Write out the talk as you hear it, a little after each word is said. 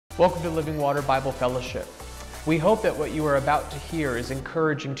Welcome to Living Water Bible Fellowship. We hope that what you are about to hear is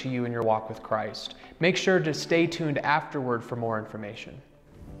encouraging to you in your walk with Christ. Make sure to stay tuned afterward for more information.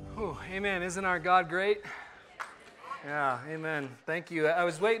 Oh, amen. Isn't our God great? Yeah, amen. Thank you. I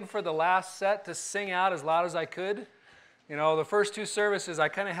was waiting for the last set to sing out as loud as I could. You know, the first two services I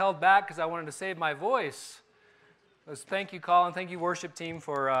kind of held back because I wanted to save my voice. Thank you, Colin. Thank you, worship team,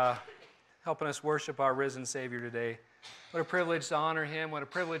 for helping us worship our risen Savior today. What a privilege to honor Him. What a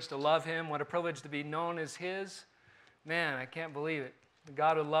privilege to love Him. What a privilege to be known as His. Man, I can't believe it.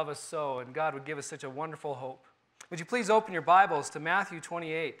 God would love us so, and God would give us such a wonderful hope. Would you please open your Bibles to Matthew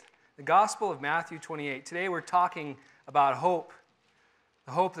 28, the Gospel of Matthew 28. Today we're talking about hope,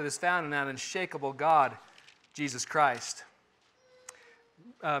 the hope that is found in that unshakable God, Jesus Christ.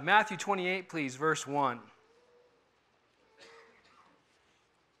 Matthew 28, please, verse 1.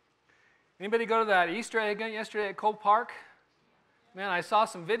 Anybody go to that Easter egg hunt yesterday at Cole Park? Man, I saw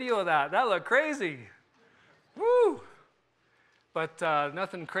some video of that. That looked crazy. Woo! But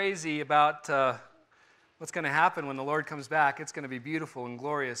nothing crazy about what's going to happen when the Lord comes back. It's going to be beautiful and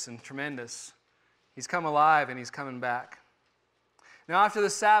glorious and tremendous. He's come alive and He's coming back. Now after the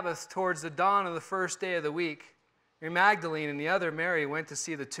Sabbath, towards the dawn of the first day of the week, Mary Magdalene and the other Mary went to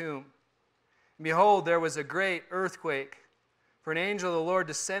see the tomb. And behold, there was a great earthquake. For an angel of the Lord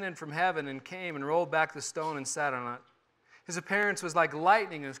descended from heaven and came and rolled back the stone and sat on it. His appearance was like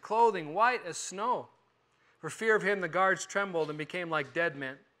lightning, and his clothing white as snow. For fear of him, the guards trembled and became like dead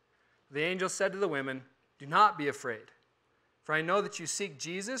men. The angel said to the women, "Do not be afraid, for I know that you seek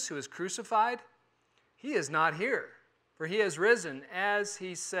Jesus who is crucified. He is not here, for he has risen as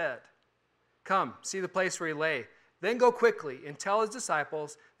he said. Come, see the place where he lay. Then go quickly and tell his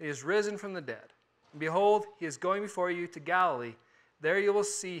disciples that he is risen from the dead. And behold, he is going before you to Galilee. There you will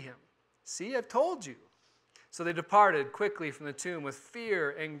see him. See, I've told you." So they departed quickly from the tomb with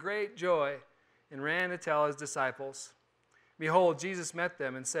fear and great joy and ran to tell his disciples. Behold, Jesus met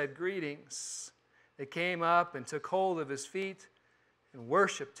them and said, "Greetings." They came up and took hold of his feet and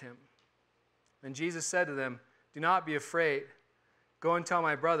worshipped him. Then Jesus said to them, "Do not be afraid. Go and tell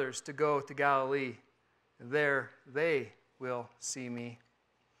my brothers to go to Galilee, and there they will see me."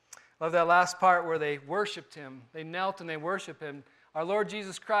 Love that last part where they worshiped him. They knelt and they worshiped him. Our Lord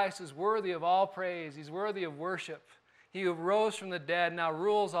Jesus Christ is worthy of all praise. He's worthy of worship. He who rose from the dead now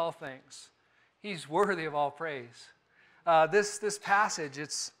rules all things. He's worthy of all praise. This passage,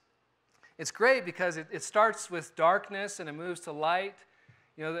 it's great because it starts with darkness and it moves to light.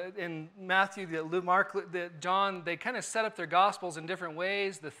 You know, in Matthew, Luke, Mark, John, they kind of set up their Gospels in different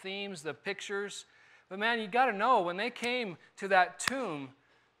ways, the themes, the pictures. But man, you got to know, when they came to that tomb,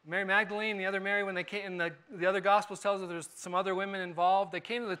 Mary Magdalene, the other Mary, when they came, and the other Gospels tells us there's some other women involved. They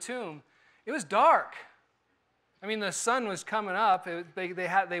came to the tomb. It was dark. I mean, the sun was coming up.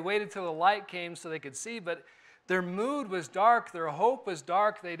 They waited till the light came so they could see, but their mood was dark. Their hope was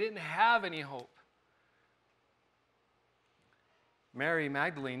dark. They didn't have any hope. Mary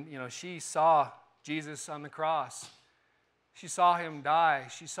Magdalene, you know, she saw Jesus on the cross. She saw him die.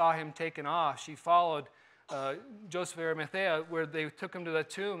 She saw him taken off. She followed Joseph of Arimathea, where they took him to the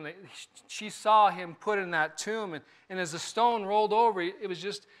tomb. She saw him put in that tomb, and as the stone rolled over, it was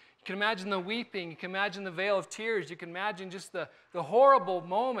just, you can imagine the weeping, you can imagine the veil of tears, you can imagine just the horrible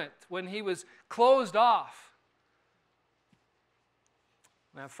moment when he was closed off.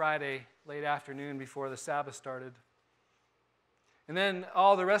 That Friday, late afternoon before the Sabbath started. And then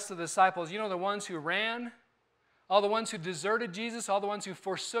all the rest of the disciples, you know, the ones who ran, all the ones who deserted Jesus, all the ones who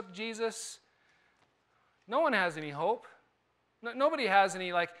forsook Jesus. No one has any hope. Nobody has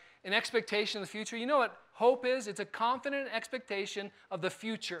any, an expectation of the future. You know what hope is? It's a confident expectation of the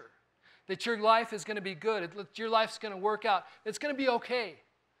future. That your life is going to be good. That your life's going to work out. It's going to be okay.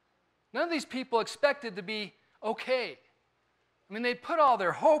 None of these people expected to be okay. I mean, they put all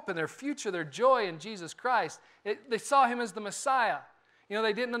their hope and their future, their joy in Jesus Christ. They saw him as the Messiah. You know,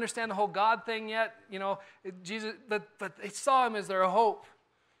 they didn't understand the whole God thing yet. You know, Jesus, but they saw him as their hope.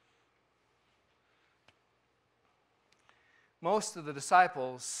 Most of the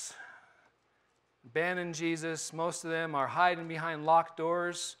disciples abandoned Jesus. Most of them are hiding behind locked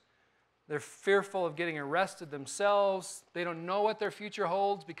doors. They're fearful of getting arrested themselves. They don't know what their future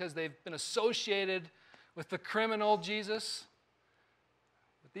holds because they've been associated with the criminal Jesus.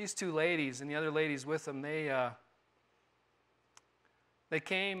 But these two ladies and the other ladies with them, they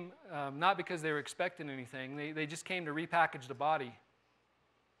came not because they were expecting anything. They just came to repackage the body.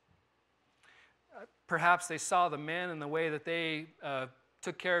 Perhaps they saw the men and the way that they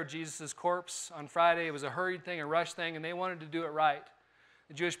took care of Jesus' corpse on Friday. It was a hurried thing, a rushed thing, and they wanted to do it right.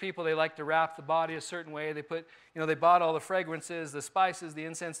 The Jewish people, they like to wrap the body a certain way. They put, they bought all the fragrances, the spices, the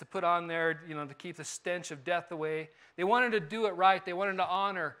incense to put on there, to keep the stench of death away. They wanted to do it right. They wanted to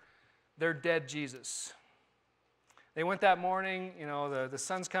honor their dead Jesus. They went that morning, the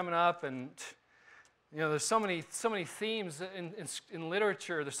sun's coming up, and there's so many themes in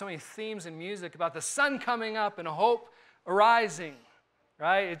literature. There's so many themes in music about the sun coming up and hope arising,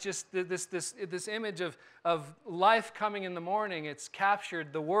 right? It's just this image of life coming in the morning. It's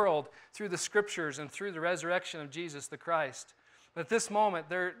captured the world through the Scriptures and through the resurrection of Jesus the Christ. But at this moment,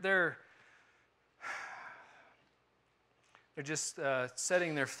 they're just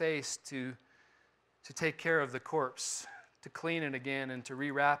setting their face to take care of the corpse, to clean it again and to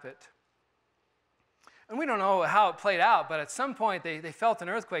rewrap it. And we don't know how it played out, but at some point they felt an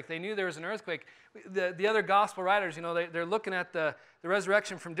earthquake. They knew there was an earthquake. The other gospel writers, they're looking at the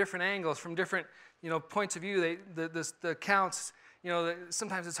resurrection from different angles, from different points of view. The accounts,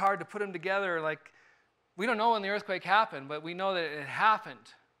 sometimes it's hard to put them together. Like, we don't know when the earthquake happened, but we know that it happened.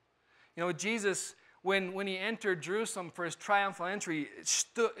 Jesus, when he entered Jerusalem for his triumphal entry, it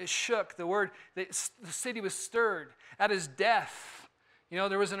shook. The city was stirred. At his death,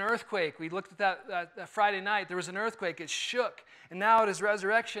 there was an earthquake. We looked at that Friday night. There was an earthquake. It shook. And now at his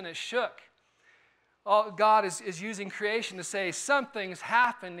resurrection, it shook. God is using creation to say, something's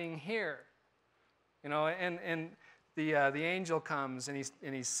happening here. And the angel comes, and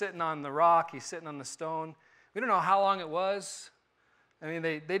he's sitting on the rock. He's sitting on the stone. We don't know how long it was. I mean,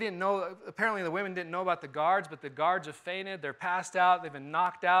 they didn't know. Apparently, the women didn't know about the guards, but the guards have fainted. They're passed out. They've been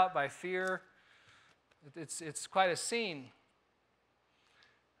knocked out by fear. It's quite a scene.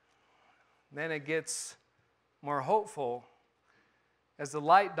 Then it gets more hopeful. As the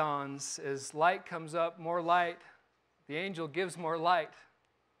light dawns, as light comes up, more light, the angel gives more light,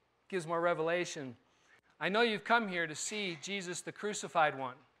 gives more revelation. I know you've come here to see Jesus the crucified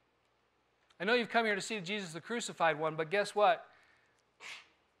one. I know you've come here to see Jesus the crucified one, but guess what?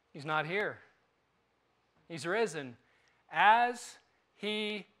 He's not here. He's risen. As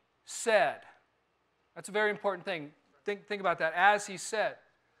he said. That's a very important thing. Think about that. As he said.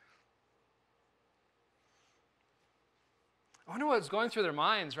 I wonder what was going through their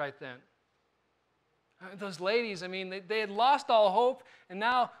minds right then. Those ladies, I mean, they had lost all hope, and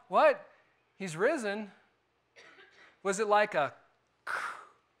now, what? He's risen. Was it like a,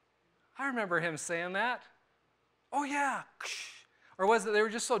 I remember him saying that. Oh, yeah. Or was it they were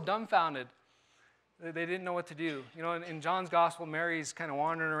just so dumbfounded they didn't know what to do? In John's gospel, Mary's kind of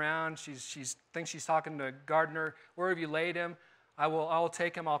wandering around. She thinks she's talking to a gardener. Where have you laid him? I will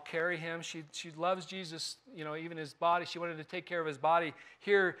take him. I'll carry him. She loves Jesus. Even his body. She wanted to take care of his body.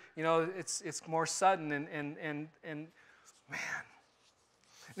 Here, it's more sudden and man.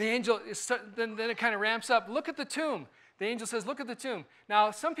 The angel then it kind of ramps up. Look at the tomb. The angel says, "Look at the tomb."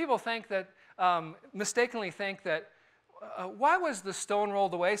 Now, some people think that mistakenly think that. Why was the stone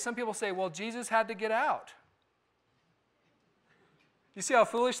rolled away? Some people say, well, Jesus had to get out. You see how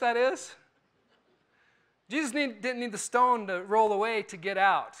foolish that is? Jesus didn't need the stone to roll away to get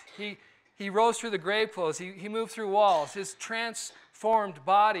out. He rose through the grave clothes. He moved through walls. His transformed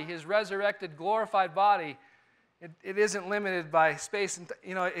body, his resurrected, glorified body, it isn't limited by space. And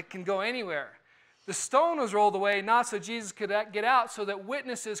it can go anywhere. The stone was rolled away not so Jesus could get out, so that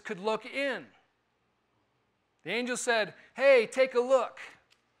witnesses could look in. The angel said, hey, take a look.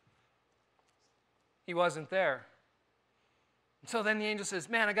 He wasn't there. And so then the angel says,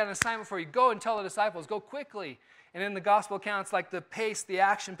 man, I got an assignment for you. Go and tell the disciples. Go quickly. And in the gospel accounts, like the pace, the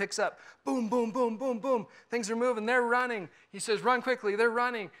action picks up. Boom, boom, boom, boom, boom. Things are moving. They're running. He says, run quickly. They're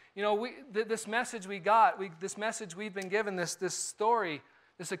running. This message we got, this message we've been given, this story,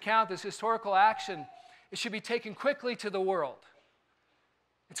 this account, this historical action, it should be taken quickly to the world.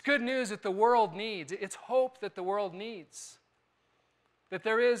 It's good news that the world needs. It's hope that the world needs. That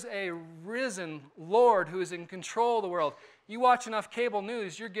there is a risen Lord who is in control of the world. You watch enough cable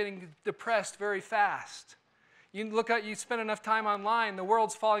news, you're getting depressed very fast. You spend enough time online, the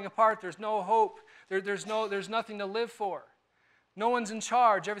world's falling apart. There's no hope. There's nothing to live for. No one's in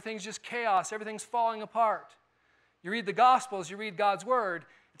charge. Everything's just chaos. Everything's falling apart. You read the Gospels, you read God's Word.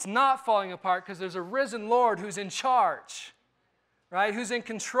 It's not falling apart because there's a risen Lord who's in charge. Right, who's in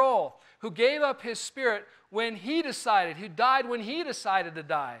control, who gave up his spirit when he decided, who died when he decided to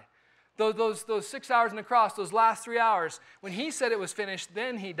die. Those 6 hours on the cross, those last 3 hours, when he said it was finished,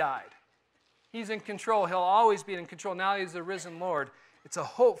 then he died. He's in control. He'll always be in control. Now he's the risen Lord. It's a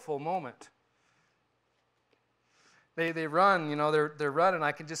hopeful moment. They run, they're running.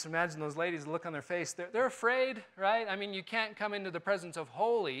 I can just imagine those ladies, the look on their face. They're afraid, right? I mean, you can't come into the presence of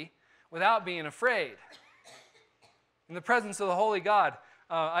holy without being afraid. In the presence of the holy God.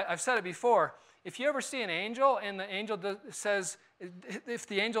 I've said it before. If you ever see an angel and the angel says, if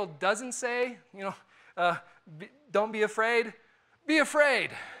the angel doesn't say, don't be afraid, be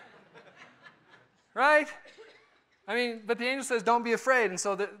afraid. Right? I mean, but the angel says, don't be afraid. And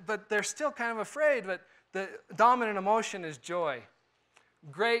so, but they're still kind of afraid, but the dominant emotion is joy.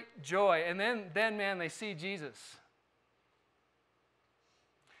 Great joy. And then man, they see Jesus.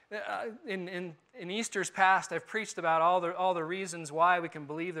 In Easter's past, I've preached about all the reasons why we can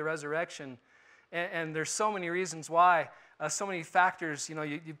believe the resurrection. And there's so many reasons why, so many factors.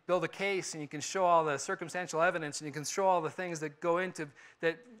 You build a case and you can show all the circumstantial evidence and you can show all the things that go into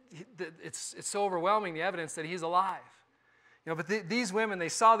that. It's so overwhelming, the evidence that he's alive. But these women, they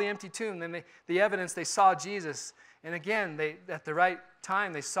saw the empty tomb, then the evidence, they saw Jesus. And again, at the right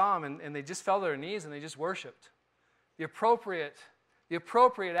time, they saw him and they just fell to their knees and they just worshiped. The appropriate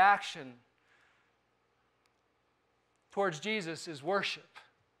action towards Jesus is worship.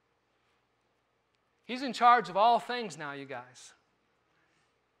 He's in charge of all things now, you guys.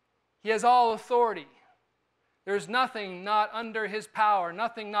 He has all authority. There's nothing not under his power,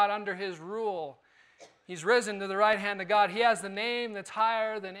 nothing not under his rule. He's risen to the right hand of God. He has the name that's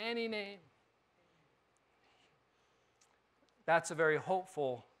higher than any name. That's a very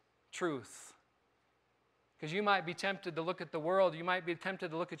hopeful truth. Because you might be tempted to look at the world, you might be tempted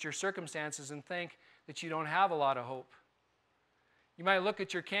to look at your circumstances and think that you don't have a lot of hope. You might look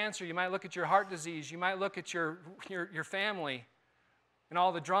at your cancer, you might look at your heart disease, you might look at your family and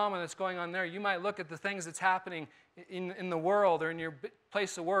all the drama that's going on there. You might look at the things that's happening in the world or in your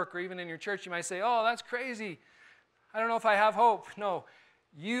place of work or even in your church. You might say, oh, that's crazy. I don't know if I have hope. No,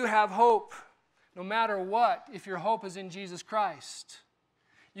 you have hope no matter what if your hope is in Jesus Christ.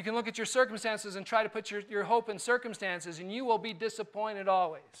 You can look at your circumstances and try to put your hope in circumstances, and you will be disappointed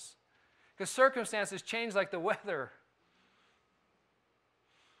always. Because circumstances change like the weather.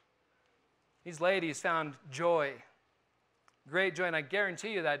 These ladies found joy, great joy, and I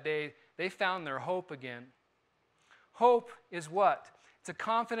guarantee you that day they found their hope again. Hope is what? It's a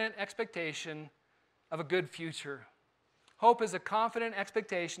confident expectation of a good future. Hope is a confident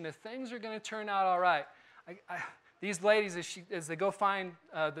expectation that things are going to turn out all right. These ladies, as they go find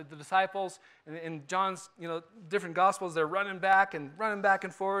the disciples in John's different Gospels, they're running back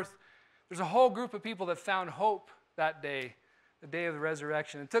and forth. There's a whole group of people that found hope that day, the day of the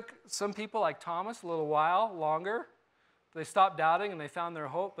resurrection. It took some people like Thomas a little while longer. They stopped doubting and they found their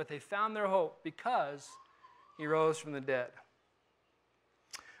hope, but they found their hope because he rose from the dead.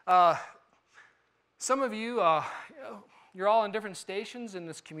 Some of you, you're all in different stations in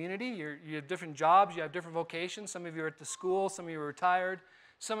this community. You have different jobs, you have different vocations. Some of you are at the school, some of you are retired.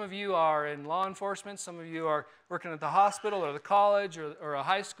 Some of you are in law enforcement, some of you are working at the hospital or the college or a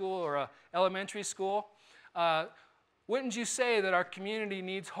high school or an elementary school. Wouldn't you say that our community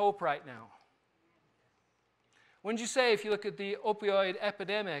needs hope right now? Wouldn't you say, if you look at the opioid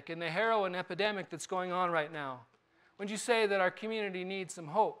epidemic and the heroin epidemic that's going on right now, wouldn't you say that our community needs some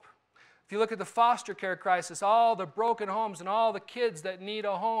hope? If you look at the foster care crisis, all the broken homes and all the kids that need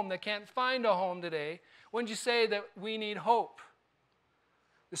a home that can't find a home today, wouldn't you say that we need hope?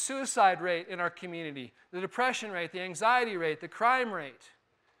 The suicide rate in our community, the depression rate, the anxiety rate, the crime rate.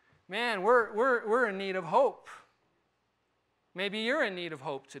 Man, we're in need of hope. Maybe you're in need of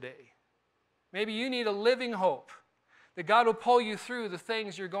hope today. Maybe you need a living hope, that God will pull you through the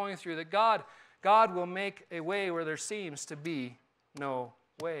things you're going through, that God will make a way where there seems to be no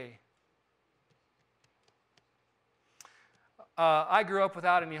way. I grew up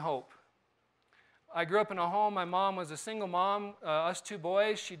without any hope. I grew up in a home. My mom was a single mom, us two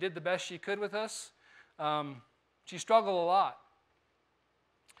boys. She did the best she could with us. She struggled a lot.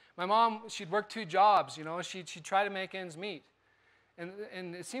 My mom, she'd work 2 jobs, she'd try to make ends meet.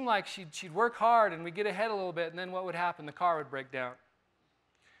 And it seemed like she'd work hard and we'd get ahead a little bit, and then what would happen? The car would break down.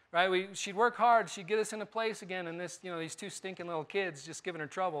 Right? She'd work hard, she'd get us into place again, and these 2 stinking little kids just giving her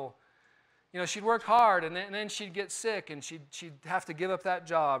trouble. She'd work hard, and then she'd get sick, and she'd have to give up that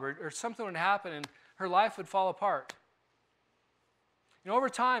job, or something would happen, and her life would fall apart. Over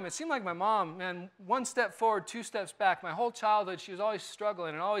time, it seemed like my mom, man, 1 step forward, 2 steps back. My whole childhood, she was always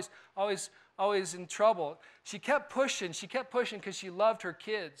struggling and always in trouble. She kept pushing because she loved her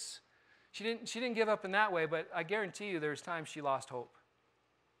kids. She didn't give up in that way, but I guarantee you there's times she lost hope.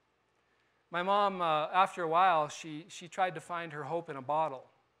 My mom, after a while, she tried to find her hope in a bottle.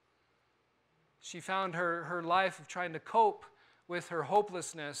 She found her life of trying to cope with her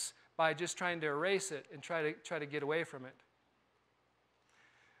hopelessness by just trying to erase it and try to get away from it.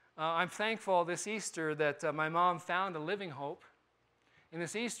 I'm thankful this Easter that my mom found a living hope, In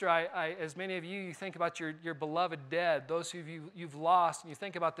this Easter, as many of you think about your beloved dead, those who you've lost, and you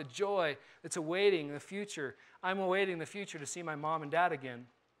think about the joy that's awaiting the future. I'm awaiting the future to see my mom and dad again.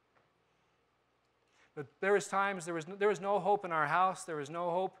 But there was times there was no hope in our house. There was no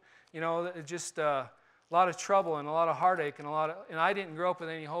hope, just a lot of trouble and a lot of heartache and I didn't grow up with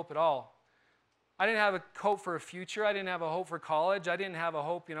any hope at all. I didn't have a hope for a future. I didn't have a hope for college. I didn't have a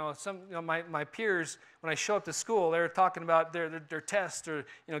hope, my peers, when I show up to school, they're talking about their tests or,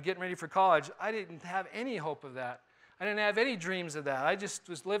 getting ready for college. I didn't have any hope of that. I didn't have any dreams of that. I just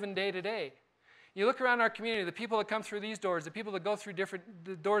was living day to day. You look around our community, the people that come through these doors, the people that go through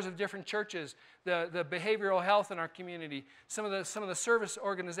the doors of different churches, the behavioral health in our community, some of the service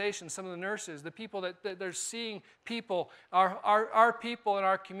organizations, some of the nurses, the people that they're seeing people, our people in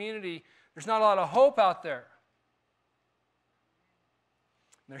our community. There's not a lot of hope out there.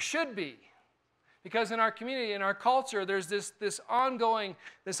 And there should be. Because in our community, in our culture, there's this ongoing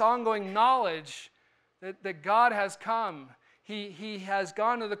knowledge that God has come. He has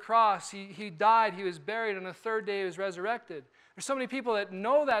gone to the cross. He died. He was buried. On the third day, he was resurrected. There's so many people that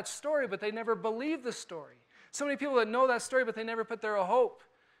know that story, but they never believe the story. So many people that know that story, but they never put their hope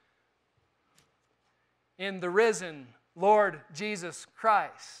in the risen Lord Jesus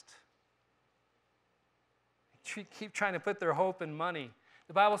Christ. Keep trying to put their hope in money.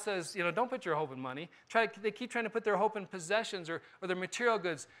 The Bible says, don't put your hope in money. They keep trying to put their hope in possessions or their material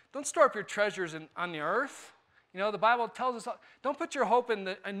goods. Don't store up your treasures on the earth. The Bible tells us, don't put your hope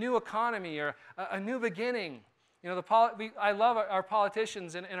in a new economy or a new beginning. I love our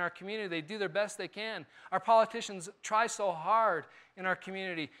politicians in our community. They do their best they can. Our politicians try so hard in our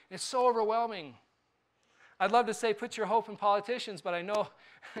community. It's so overwhelming. I'd love to say put your hope in politicians, but I know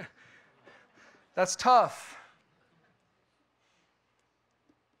that's tough.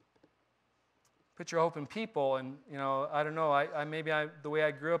 Put your hope in people, and I don't know. The way I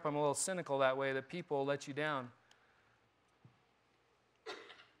grew up, I'm a little cynical that way. That people let you down.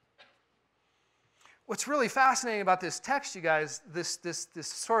 What's really fascinating about this text, you guys, this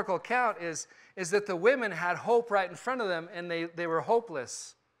historical account is that the women had hope right in front of them, and they were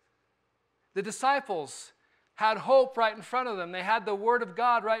hopeless. The disciples had hope right in front of them. They had the Word of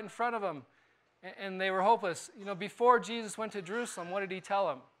God right in front of them, and they were hopeless. Before Jesus went to Jerusalem, what did he tell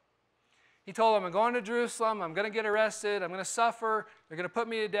them? He told them, I'm going to Jerusalem, I'm going to get arrested, I'm going to suffer, they're going to put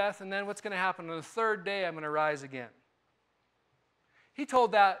me to death, and then what's going to happen? On the third day, I'm going to rise again. He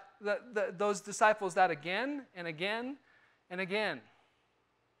told those disciples that again and again and again.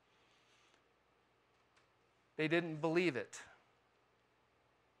 They didn't believe it.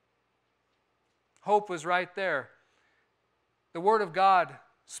 Hope was right there. The Word of God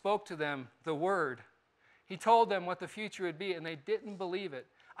spoke to them, the Word. He told them what the future would be, and they didn't believe it.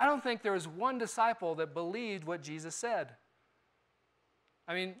 I don't think there was one disciple that believed what Jesus said.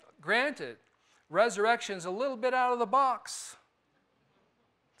 I mean, granted, resurrection's a little bit out of the box.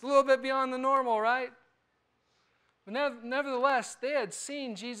 It's a little bit beyond the normal, right? But nevertheless, they had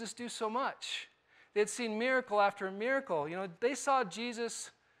seen Jesus do so much. They had seen miracle after miracle. They saw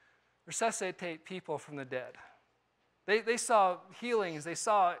Jesus resuscitate people from the dead. They saw healings. They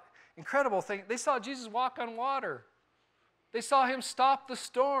saw incredible things. They saw Jesus walk on water. They saw him stop the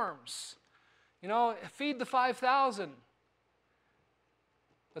storms, feed the 5,000.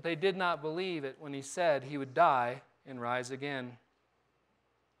 But they did not believe it when he said he would die and rise again.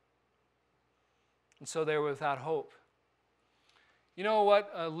 And so they were without hope. You know what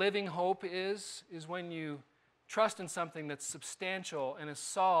a living hope is? Is when you trust in something that's substantial and is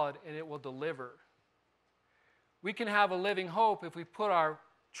solid and it will deliver. We can have a living hope if we put our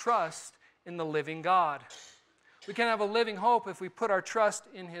trust in the living God. We can have a living hope if we put our trust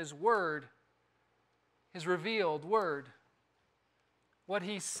in his Word, his revealed Word. What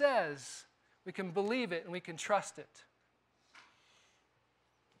he says, we can believe it and we can trust it.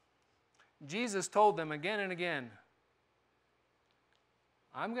 Jesus told them again and again,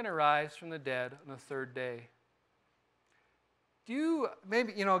 I'm going to rise from the dead on the third day.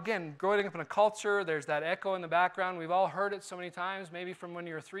 Again, growing up in a culture, there's that echo in the background. We've all heard it so many times. Maybe from when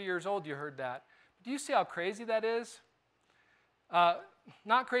you were 3 years old, you heard that. Do you see how crazy that is?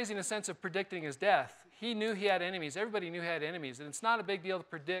 Not crazy in the sense of predicting his death. He knew he had enemies. Everybody knew he had enemies. And it's not a big deal to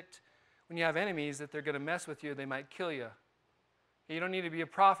predict when you have enemies that they're going to mess with you, they might kill you. You don't need to be a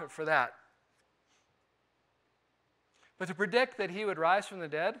prophet for that. But to predict that he would rise from the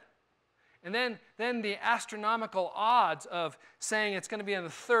dead, and then the astronomical odds of saying it's going to be on the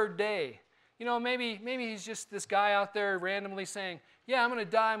third day. Maybe he's just this guy out there randomly saying, yeah, I'm going to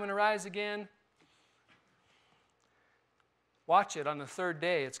die, I'm going to rise again. Watch it, on the third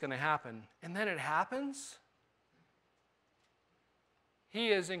day it's going to happen. And then it happens. He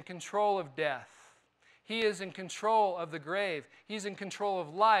is in control of death. He is in control of the grave. He's in control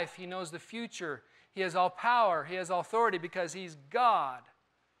of life. He knows the future. He has all power. He has all authority because He's God.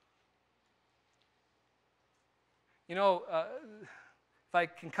 You know, if I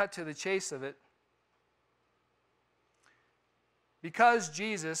can cut to the chase of it, because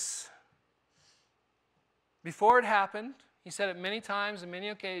Jesus, before it happened, He said it many times and many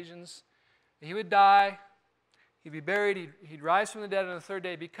occasions, that He would die, He'd be buried, He'd rise from the dead on the third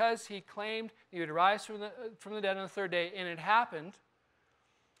day. Because He claimed He would rise from the dead on the third day, and it happened,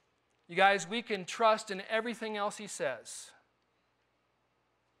 you guys, we can trust in everything else He says.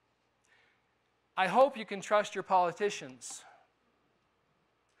 I hope you can trust your politicians.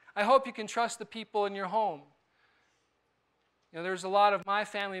 I hope you can trust the people in your home. You know, there's a lot of my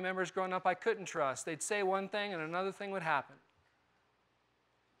family members growing up I couldn't trust. They'd say one thing and another thing would happen.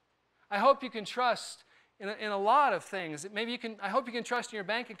 I hope you can trust in a lot of things. I hope you can trust in your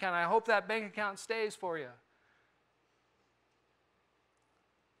bank account. I hope that bank account stays for you.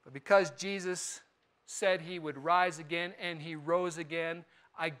 But because Jesus said He would rise again and He rose again,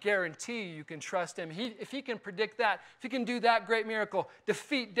 I guarantee you can trust Him. If He can predict that, if He can do that great miracle,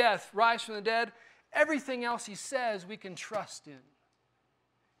 defeat death, rise from the dead, everything else He says we can trust in.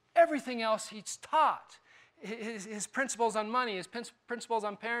 Everything else He's taught. His principles on money, His principles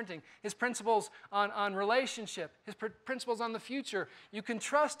on parenting, His principles on relationship, His principles on the future. You can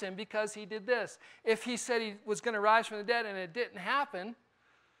trust Him because He did this. If He said He was going to rise from the dead and it didn't happen,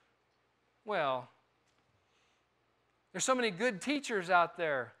 well, there's so many good teachers out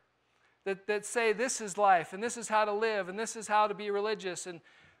there that say this is life and this is how to live and this is how to be religious. And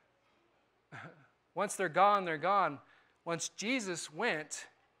once they're gone, they're gone. Once Jesus went,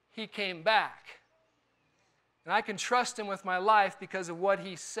 He came back. And I can trust Him with my life because of what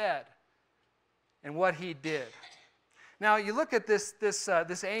He said and what He did. Now, you look at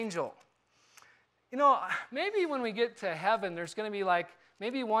this angel. You know, maybe when we get to heaven, there's going to be like,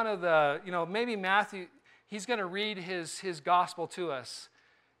 maybe one of the, maybe Matthew, he's going to read his gospel to us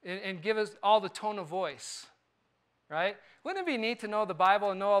and give us all the tone of voice, right? Wouldn't it be neat to know the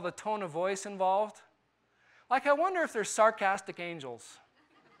Bible and know all the tone of voice involved? Like, I wonder if there's sarcastic angels.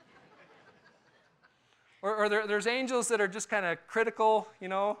 Or there's angels that are just kind of critical,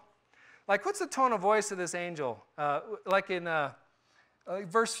 Like, what's the tone of voice of this angel? Like in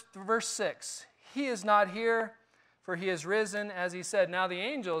verse 6, He is not here, for He is risen, as He said. Now the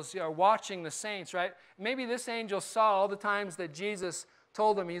angels are watching the saints, right? Maybe this angel saw all the times that Jesus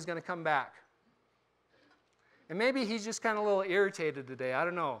told them He's going to come back. And maybe he's just kind of a little irritated today. I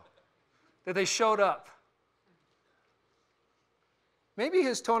don't know. That they showed up. Maybe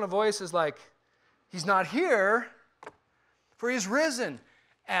his tone of voice is like, He's not here, for He's risen,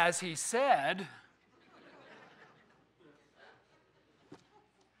 as He said.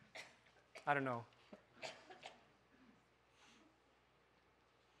 I don't know.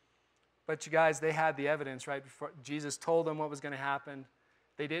 But you guys, they had the evidence right before Jesus told them what was going to happen.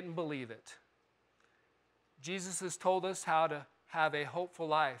 They didn't believe it. Jesus has told us how to have a hopeful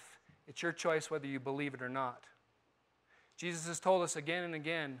life. It's your choice whether you believe it or not. Jesus has told us again and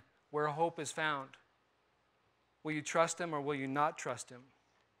again where hope is found. Will you trust Him or will you not trust Him?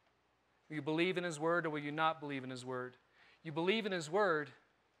 Will you believe in His Word or will you not believe in His Word? You believe in His Word,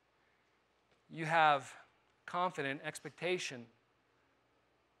 you have confident expectation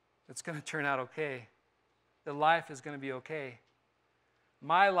it's going to turn out okay. That life is going to be okay.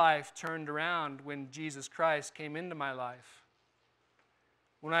 My life turned around when Jesus Christ came into my life.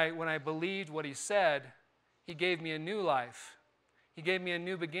 When I believed what He said, He gave me a new life. He gave me a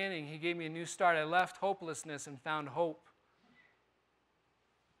new beginning. He gave me a new start. I left hopelessness and found hope.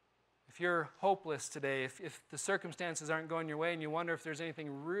 If you're hopeless today, if the circumstances aren't going your way and you wonder if there's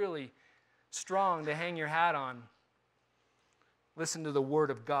anything really strong to hang your hat on, listen to the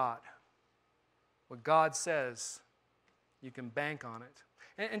Word of God. What God says, you can bank on it.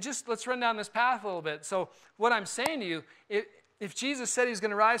 And just let's run down this path a little bit. So what I'm saying to you, if Jesus said He's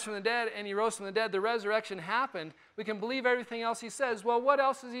going to rise from the dead and He rose from the dead, the resurrection happened, we can believe everything else He says. Well, what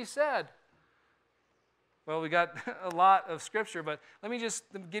else has He said? Well, we got a lot of Scripture, but let me just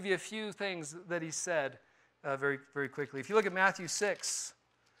give you a few things that He said very, very quickly. If you look at Matthew 6,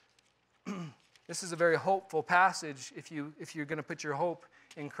 this is a very hopeful passage if you're going to put your hope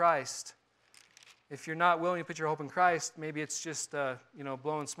in Christ. If you're not willing to put your hope in Christ, maybe it's just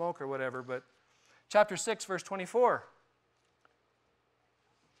blowing smoke or whatever. But chapter 6, verse 24.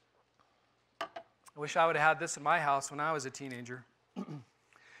 I wish I would have had this in my house when I was a teenager.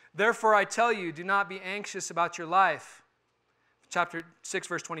 Therefore I tell you, do not be anxious about your life. Chapter 6,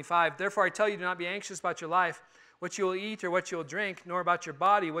 verse 25. Therefore I tell you, do not be anxious about your life, what you will eat or what you will drink, nor about your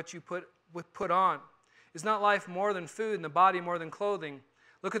body, what you put on. Is not life more than food, and the body more than clothing?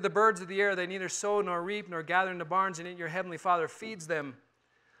 Look at the birds of the air. They neither sow nor reap nor gather into barns, and yet your heavenly Father feeds them.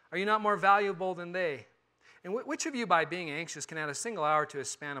 Are you not more valuable than they? And which of you, by being anxious, can add a single hour to his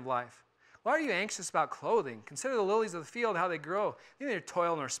span of life? Why are you anxious about clothing? Consider the lilies of the field, how they grow. They neither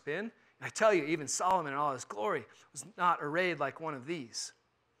toil nor spin. And I tell you, even Solomon in all his glory was not arrayed like one of these.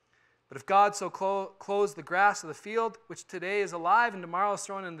 But if God so clothes the grass of the field, which today is alive and tomorrow is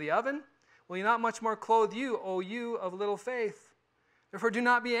thrown into the oven, will he not much more clothe you, O you of little faith? Therefore do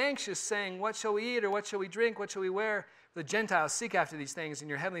not be anxious, saying, what shall we eat, or what shall we drink, what shall we wear? For the Gentiles seek after these things, and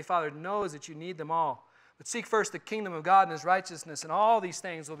your heavenly Father knows that you need them all. But seek first the kingdom of God and his righteousness, and all these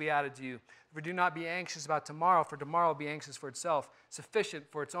things will be added to you. Therefore do not be anxious about tomorrow, for tomorrow will be anxious for itself, sufficient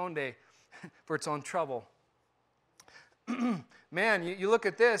for its own day, for its own trouble. Man, you look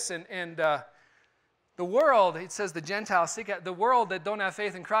at this, and the world, it says the Gentiles seek out, the world that don't have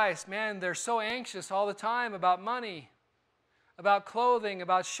faith in Christ, man, they're so anxious all the time about money, about clothing,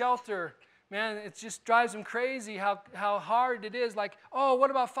 about shelter. Man, it just drives them crazy how hard it is. Like, oh, what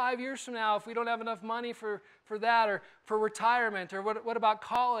about 5 years from now if we don't have enough money for that, or for retirement, or what about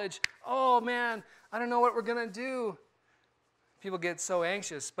college? Oh, man, I don't know what we're going to do. People get so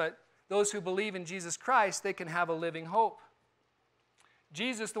anxious, but those who believe in Jesus Christ, they can have a living hope.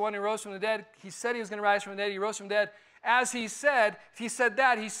 Jesus, the one who rose from the dead, he said he was going to rise from the dead. He rose from the dead. As he said, if he said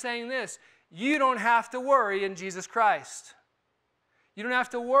that, he's saying this: you don't have to worry in Jesus Christ. You don't have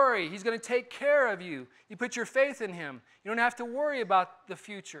to worry. He's going to take care of you. You put your faith in him. You don't have to worry about the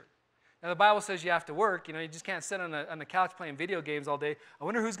future. Now, the Bible says you have to work. You know, you just can't sit on the couch playing video games all day. I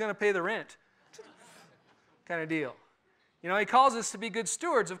wonder who's going to pay the rent. Kind of deal. You know, he calls us to be good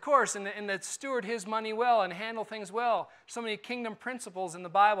stewards, of course, and that steward his money well and handle things well. So many kingdom principles in the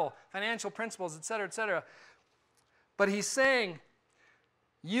Bible, financial principles, etc., etc. But he's saying,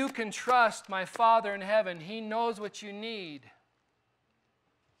 you can trust my Father in heaven. He knows what you need.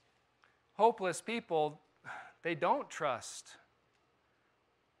 Hopeless people, they don't trust.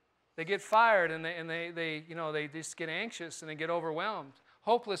 They get fired, and they just get anxious and they get overwhelmed.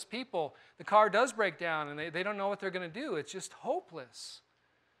 Hopeless people, the car does break down and they don't know what they're going to do. It's just hopeless.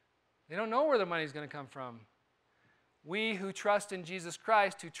 They don't know where the money's going to come from. We who trust in Jesus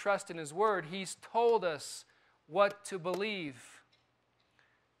Christ, who trust in his word, he's told us what to believe.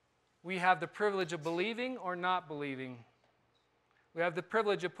 We have the privilege of believing or not believing. We have the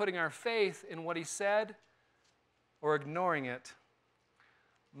privilege of putting our faith in what he said or ignoring it.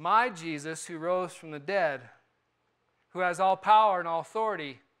 My Jesus, who rose from the dead, who has all power and all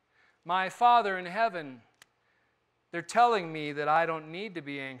authority, my Father in heaven, they're telling me that I don't need to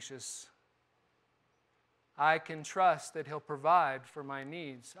be anxious. I can trust that he'll provide for my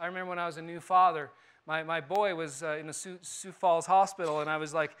needs. I remember when I was a new father, my boy was in the Sioux Falls Hospital, and I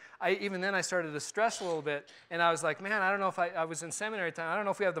was like, even then I started to stress a little bit, and I was like, man, I don't know if I was in seminary time, I don't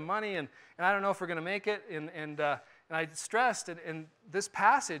know if we have the money, and I don't know if we're going to make it, and I stressed, and this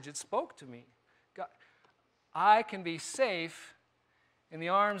passage, it spoke to me. God, I can be safe in the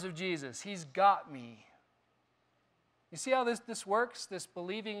arms of Jesus. He's got me. You see how this works, this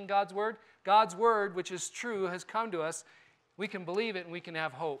believing in God's word? God's word, which is true, has come to us. We can believe it, and we can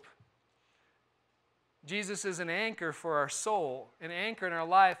have hope. Jesus is an anchor for our soul, an anchor in our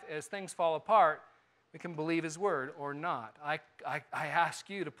life as things fall apart. We can believe his word or not. I ask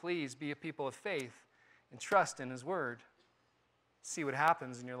you to please be a people of faith and trust in his word. See what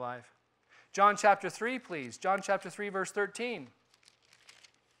happens in your life. John chapter 3, please. John chapter 3, verse 13.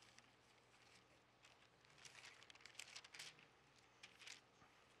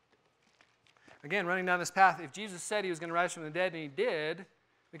 Again, running down this path, if Jesus said he was going to rise from the dead, and he did,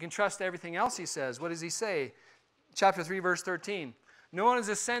 we can trust everything else he says. What does he say? Chapter 3, verse 13. No one has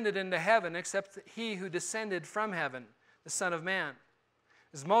ascended into heaven except he who descended from heaven, the Son of Man.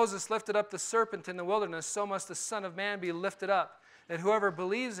 As Moses lifted up the serpent in the wilderness, so must the Son of Man be lifted up, that whoever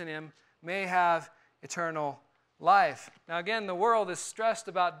believes in him may have eternal life. Now again, the world is stressed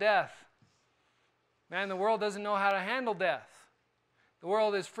about death. Man, the world doesn't know how to handle death. The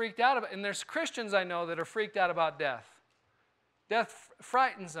world is freaked out about it, and there's Christians I know that are freaked out about death. Death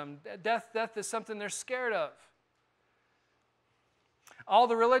frightens them. Death is something they're scared of. All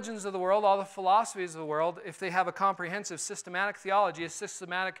the religions of the world, all the philosophies of the world, if they have a comprehensive systematic theology, a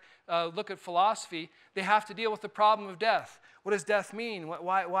systematic look at philosophy, they have to deal with the problem of death. What does death mean?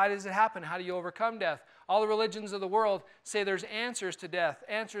 Why does it happen? How do you overcome death? All the religions of the world say there's answers to death,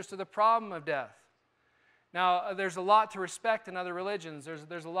 answers to the problem of death. Now, there's a lot to respect in other religions.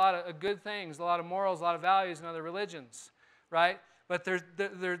 There's a lot of good things, a lot of morals, a lot of values in other religions, right? But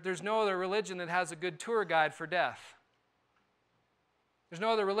there's no other religion that has a good tour guide for death. There's no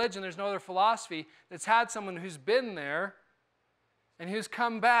other religion, there's no other philosophy that's had someone who's been there and who's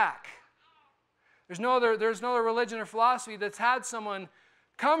come back. There's no other religion or philosophy that's had someone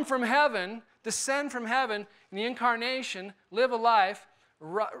come from heaven, descend from heaven in the incarnation, live a life,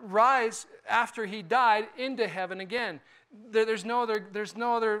 rise after he died into heaven again. There's no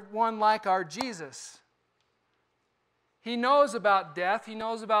other one like our Jesus. He knows about death. He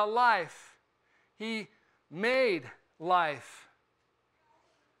knows about life. He made life.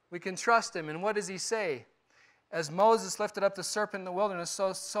 We can trust him. And what does he say? As Moses lifted up the serpent in the wilderness,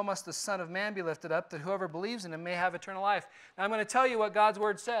 so must the Son of Man be lifted up, that whoever believes in him may have eternal life. Now I'm going to tell you what God's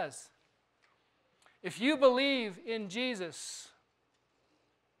word says. If you believe in Jesus,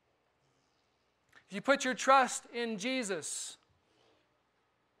 if you put your trust in Jesus,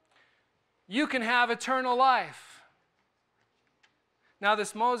 you can have eternal life. Now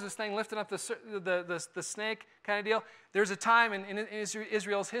this Moses thing, lifting up the snake kind of deal, there's a time in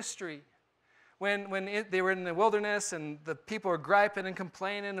Israel's history when they were in the wilderness and the people were griping and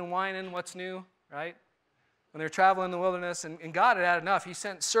complaining and whining, what's new, right? When they were traveling in the wilderness, and God had had enough. He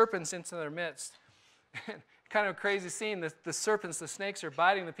sent serpents into their midst. Kind of a crazy scene. The serpents, the snakes are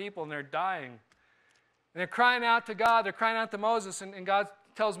biting the people and they're dying. And they're crying out to God, they're crying out to Moses, and God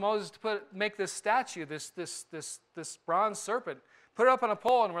tells Moses to make this statue, this bronze serpent. Put it up on a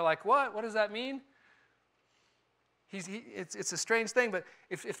pole, and we're like, what? What does that mean? It's a strange thing, but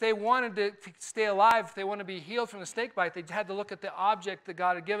if they wanted to stay alive, if they wanted to be healed from the snake bite, they had to look at the object that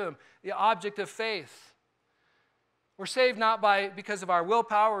God had given them, the object of faith. We're saved not because of our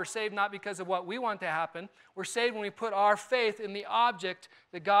willpower. We're saved not because of what we want to happen. We're saved when we put our faith in the object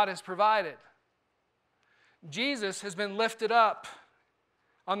that God has provided. Jesus has been lifted up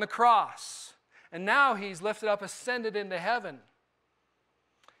on the cross, and now he's lifted up, ascended into heaven.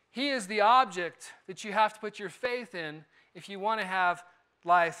 He is the object that you have to put your faith in if you want to have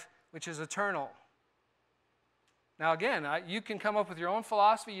life which is eternal. Now again, you can come up with your own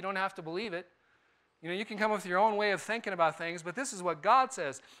philosophy. You don't have to believe it. You can come up with your own way of thinking about things, but this is what God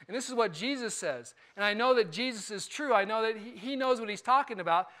says, and this is what Jesus says. And I know that Jesus is true. I know that he knows what he's talking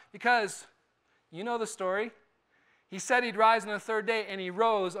about because you know the story. He said he'd rise on the third day, and he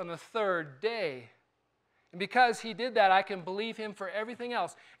rose on the third day. And because he did that, I can believe him for everything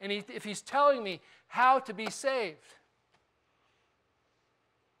else. And if he's telling me how to be saved,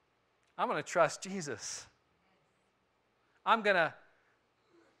 I'm going to trust Jesus. I'm going to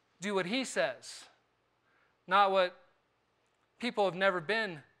do what he says, not what people who have never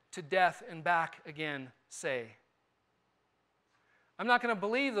been to death and back again say. I'm not going to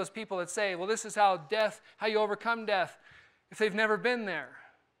believe those people that say, well, this is how you overcome death, if they've never been there.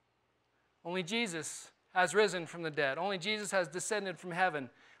 Only Jesus has risen from the dead. Only Jesus has descended from heaven.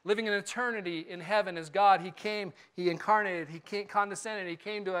 Living in eternity in heaven as God. He came, he incarnated, he condescended, he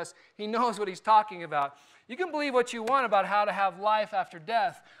came to us. He knows what he's talking about. You can believe what you want about how to have life after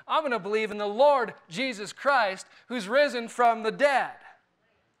death. I'm going to believe in the Lord Jesus Christ who's risen from the dead.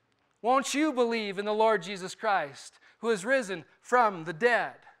 Won't you believe in the Lord Jesus Christ who has risen from the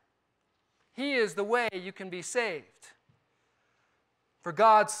dead? He is the way you can be saved. For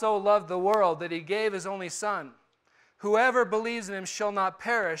God so loved the world that he gave his only Son. Whoever believes in him shall not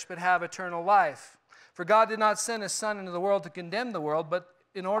perish but have eternal life. For God did not send his Son into the world to condemn the world, but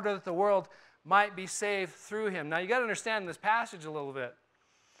in order that the world might be saved through him. Now you got to understand this passage a little bit.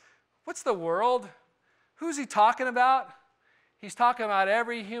 What's the world? Who's he talking about? He's talking about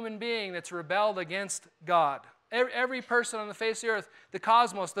every human being that's rebelled against God. Every person on the face of the earth, the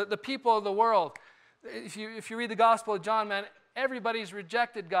cosmos, the people of the world. If you read the Gospel of John, man, everybody's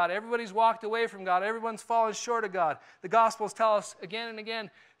rejected God. Everybody's walked away from God. Everyone's fallen short of God. The Gospels tell us again and again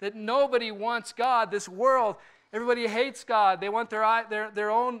that nobody wants God. This world, everybody hates God. They want their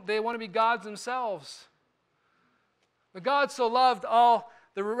own. They want to be gods themselves. But God so loved all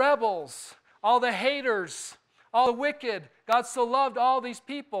the rebels, all the haters, all the wicked. God so loved all these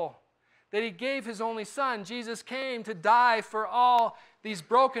people that he gave his only Son. Jesus came to die for all these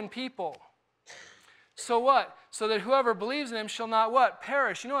broken people. So what? So that whoever believes in him shall not what?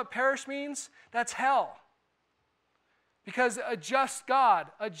 Perish. You know what perish means? That's hell. Because a just God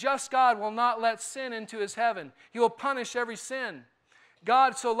will not let sin into his heaven. He will punish every sin.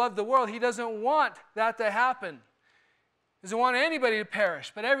 God so loved the world, he doesn't want that to happen. He doesn't want anybody to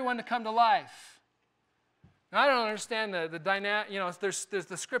perish, but everyone to come to life. Now, I don't understand the dynamic, there's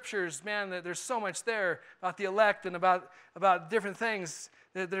the scriptures, man, there's so much there about the elect and about different things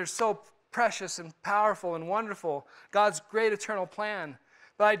that are so precious and powerful and wonderful, God's great eternal plan.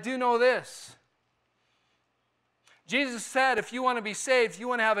 But I do know this. Jesus said if you want to be saved, if you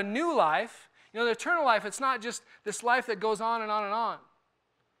want to have a new life, the eternal life, it's not just this life that goes on and on and on.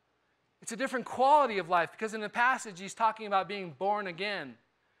 It's a different quality of life, because in the passage he's talking about being born again.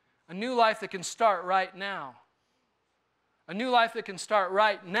 A new life that can start right now. A new life that can start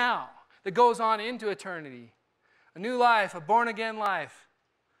right now, that goes on into eternity. A new life, a born-again life.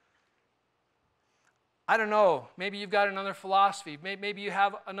 I don't know, maybe you've got another philosophy. Maybe you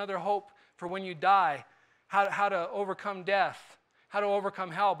have another hope for when you die, how to overcome death, how to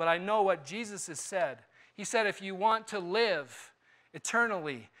overcome hell. But I know what Jesus has said. He said if you want to live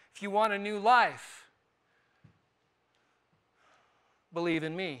eternally, if you want a new life, believe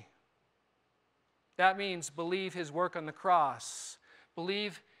in me. That means believe his work on the cross.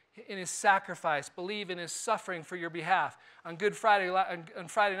 Believe in his sacrifice. Believe in his suffering for your behalf. On Good Friday, on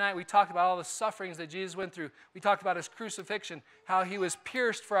Friday night, we talked about all the sufferings that Jesus went through. We talked about his crucifixion, how he was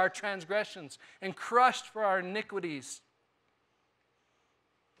pierced for our transgressions and crushed for our iniquities.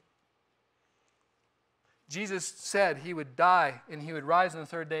 Jesus said he would die and he would rise on the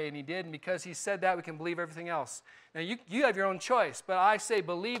third day, and he did. And because he said that, we can believe everything else. Now, you have your own choice, but I say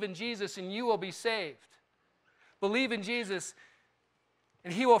believe in Jesus and you will be saved. Believe in Jesus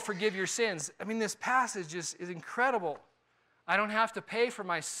and he will forgive your sins. I mean, this passage is incredible. I don't have to pay for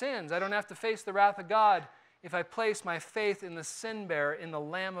my sins. I don't have to face the wrath of God if I place my faith in the sin bearer, in the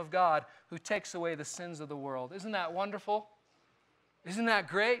Lamb of God who takes away the sins of the world. Isn't that wonderful? Isn't that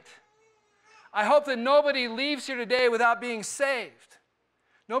great? I hope that nobody leaves here today without being saved.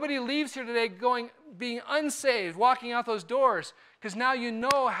 Nobody leaves here today being unsaved, walking out those doors, because now you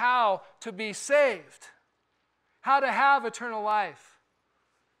know how to be saved, how to have eternal life.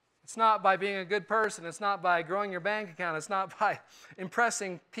 It's not by being a good person. It's not by growing your bank account. It's not by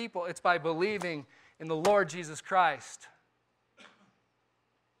impressing people. It's by believing in the Lord Jesus Christ.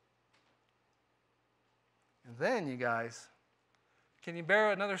 And then, you guys, can you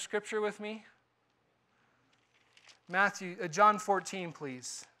bear another scripture with me? John 14,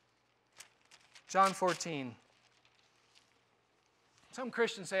 please. John 14. Some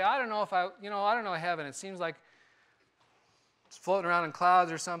Christians say, I don't know heaven. It seems like it's floating around in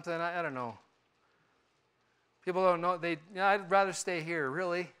clouds or something. I don't know. People don't know. I'd rather stay here,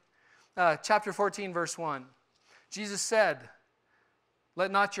 really. Chapter 14, verse 1. Jesus said, let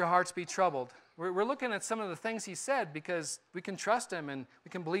not your hearts be troubled. We're looking at some of the things he said because we can trust him and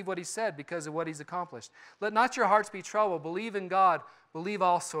we can believe what he said because of what he's accomplished. Let not your hearts be troubled. Believe in God. Believe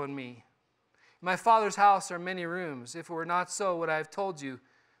also in me. In my Father's house are many rooms. If it were not so, would I have told you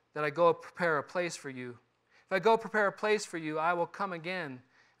that I go prepare a place for you? If I go prepare a place for you, I will come again, and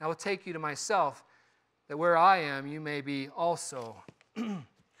I will take you to myself, that where I am, you may be also.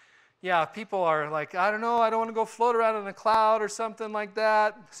 Yeah, people are like, I don't know, I don't want to go float around in a cloud or something like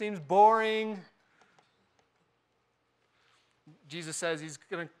that. Seems boring. Jesus says he's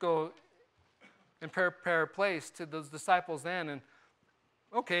going to go and prepare a place to those disciples then. And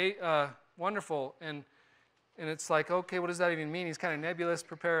okay, wonderful. And it's like, okay, what does that even mean? He's kind of nebulous,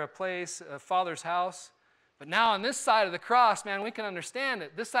 prepare a place, a Father's house. But now on this side of the cross, man, we can understand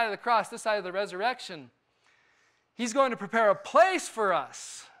it. This side of the cross, this side of the resurrection, he's going to prepare a place for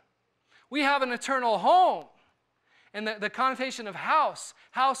us. We have an eternal home. And the connotation of house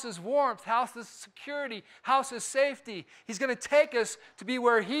is warmth, house is security, house is safety. He's going to take us to be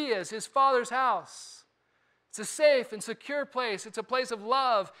where he is, his Father's house. It's a safe and secure place. It's a place of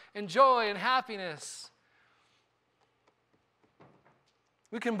love and joy and happiness.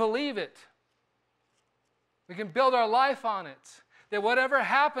 We can believe it. We can build our life on it. That whatever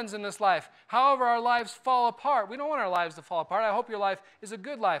happens in this life, however our lives fall apart, we don't want our lives to fall apart. I hope your life is a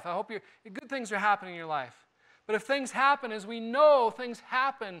good life. I hope good things are happening in your life. But if things happen, as we know things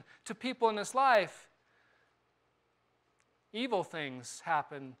happen to people in this life, evil things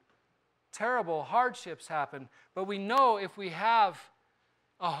happen, terrible hardships happen, but we know if we have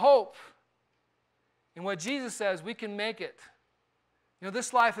a hope in what Jesus says, we can make it.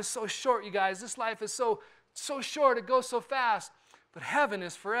 This life is so short, you guys. This life is so short. It goes so fast. But heaven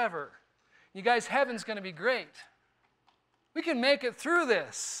is forever. You guys, heaven's going to be great. We can make it through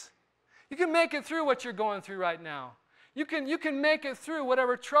this. You can make it through what you're going through right now. You can make it through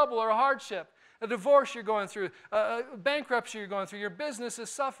whatever trouble or hardship, a divorce you're going through, a bankruptcy you're going through, your business is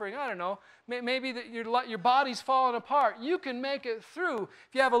suffering, I don't know. Maybe your body's falling apart. You can make it through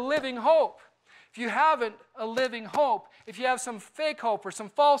if you have a living hope. If you haven't a living hope, if you have some fake hope or some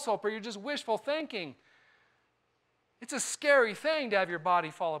false hope or you're just wishful thinking, it's a scary thing to have your body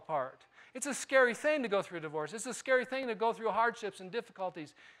fall apart. It's a scary thing to go through a divorce. It's a scary thing to go through hardships and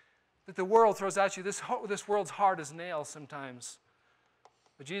difficulties that the world throws at you. This world's hard as nails sometimes.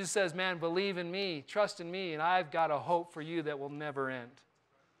 But Jesus says, man, believe in me, trust in me, and I've got a hope for you that will never end.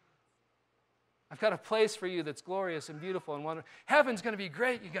 I've got a place for you that's glorious and beautiful and wonderful. Heaven's going to be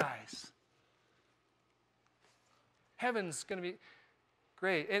great, you guys. Heaven's going to be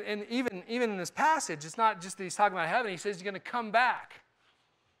great. And even in this passage, it's not just that he's talking about heaven. He says he's going to come back.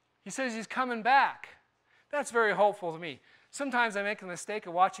 He says he's coming back. That's very hopeful to me. Sometimes I make the mistake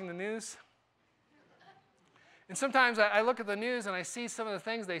of watching the news. And sometimes I look at the news and I see some of the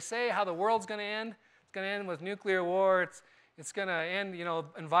things they say, how the world's going to end. It's going to end with nuclear war. It's going to end,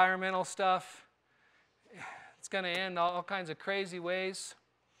 environmental stuff. It's going to end all kinds of crazy ways.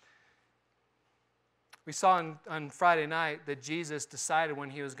 We saw on Friday night that Jesus decided when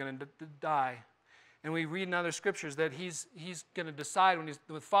he was going to die. And we read in other scriptures that he's going to decide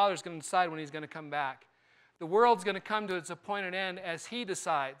the Father's going to decide when he's going to come back. The world's going to come to its appointed end as he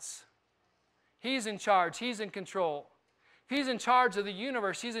decides. He's in charge. He's in control. If he's in charge of the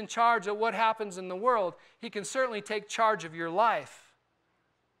universe, he's in charge of what happens in the world, he can certainly take charge of your life.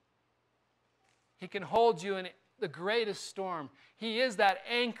 He can hold you in the greatest storm. He is that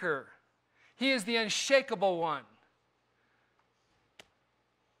anchor. He is the unshakable one.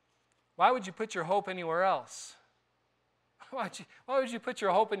 Why would you put your hope anywhere else? Why would you put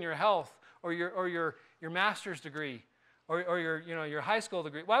your hope in your health or your master's degree or your high school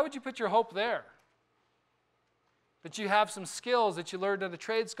degree? Why would you put your hope there? That you have some skills that you learned at the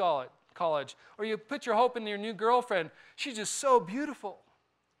trades college, or you put your hope in your new girlfriend. She's just so beautiful.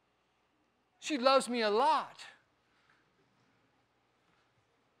 She loves me a lot.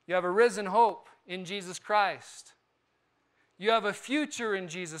 You have a risen hope in Jesus Christ. You have a future in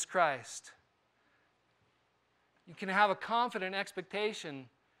Jesus Christ. You can have a confident expectation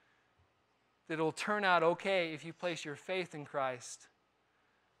that it will turn out okay if you place your faith in Christ.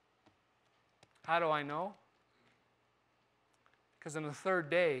 How do I know? Because on the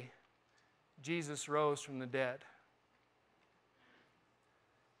third day, Jesus rose from the dead.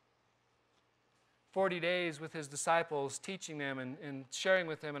 40 days with his disciples, teaching them and sharing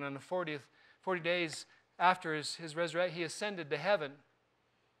with them, and on the 40 days after his resurrection, he ascended to heaven.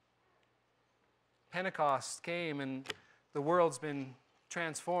 Pentecost came and the world's been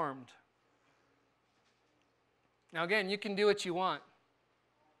transformed. Now again, you can do what you want.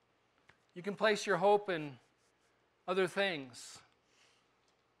 You can place your hope in other things.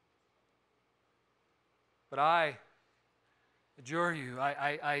 But I adjure you,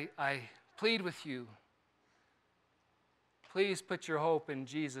 I plead with you, please put your hope in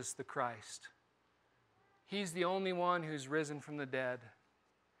Jesus the Christ. He's the only one who's risen from the dead.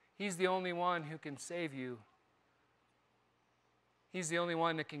 He's the only one who can save you. He's the only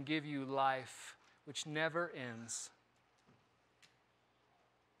one that can give you life, which never ends.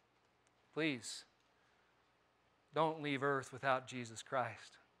 Please, don't leave earth without Jesus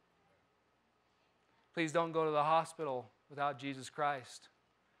Christ. Please don't go to the hospital without Jesus Christ.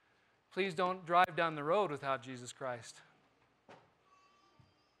 Please don't drive down the road without Jesus Christ.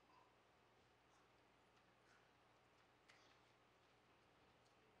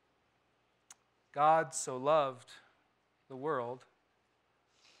 God so loved the world.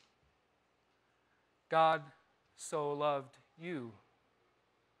 God so loved you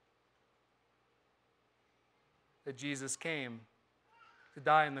that Jesus came to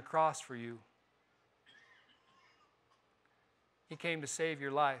die on the cross for you. He came to save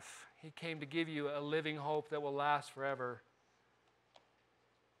your life. He came to give you a living hope that will last forever.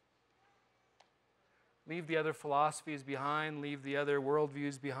 Leave the other philosophies behind. Leave the other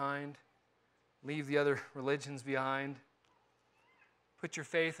worldviews behind. Leave the other religions behind. Put your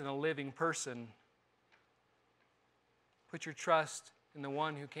faith in a living person. Put your trust in the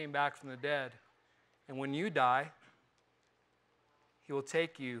one who came back from the dead. And when you die, he will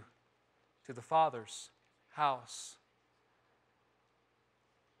take you to the Father's house.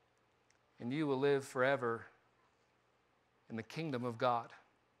 And you will live forever in the kingdom of God.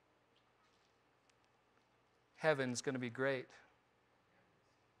 Heaven's going to be great.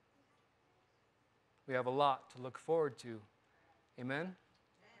 We have a lot to look forward to. Amen?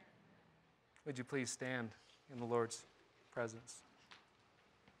 Would you please stand in the Lord's presence?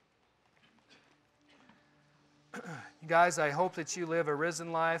 You guys, I hope that you live a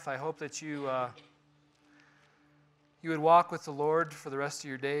risen life. I hope that you would walk with the Lord for the rest of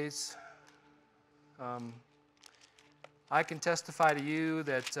your days. I can testify to you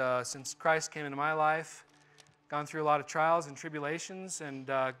that since Christ came into my life, gone through a lot of trials and tribulations, and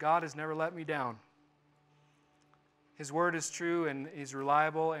God has never let me down. His word is true and he's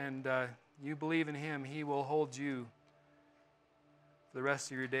reliable, and you believe in him, he will hold you for the rest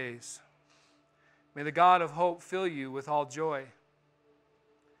of your days. May the God of hope fill you with all joy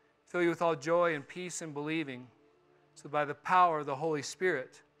fill you with all joy and peace in believing, so that by the power of the Holy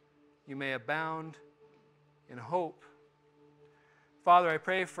Spirit you may abound in hope. Father, I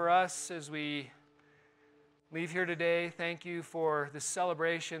pray for us as we leave here today. Thank you for this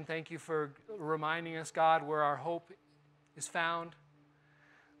celebration. Thank you for reminding us, God, where our hope is found.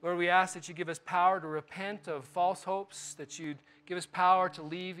 Lord, we ask that you give us power to repent of false hopes, that you'd give us power to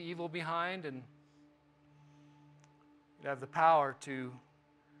leave evil behind, and you'd have the power to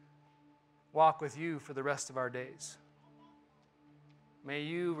walk with you for the rest of our days. May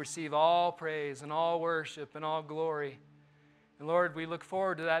you receive all praise and all worship and all glory. And Lord, we look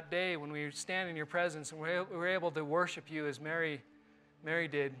forward to that day when we stand in your presence and we're able to worship you as Mary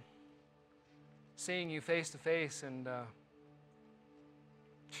did, seeing you face to face. And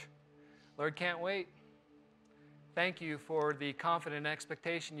Lord, can't wait. Thank you for the confident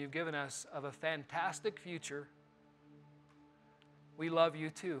expectation you've given us of a fantastic future. We love you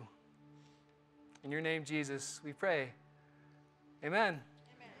too. In your name, Jesus, we pray. Amen. Amen.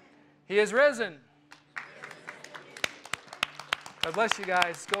 He is risen. God bless you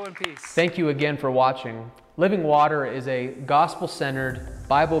guys. Go in peace. Thank you again for watching. Living Water is a gospel-centered,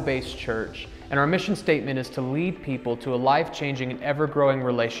 Bible-based church, and our mission statement is to lead people to a life-changing and ever-growing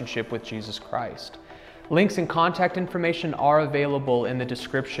relationship with Jesus Christ. Links and contact information are available in the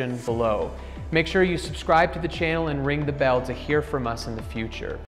description below. Make sure you subscribe to the channel and ring the bell to hear from us in the future.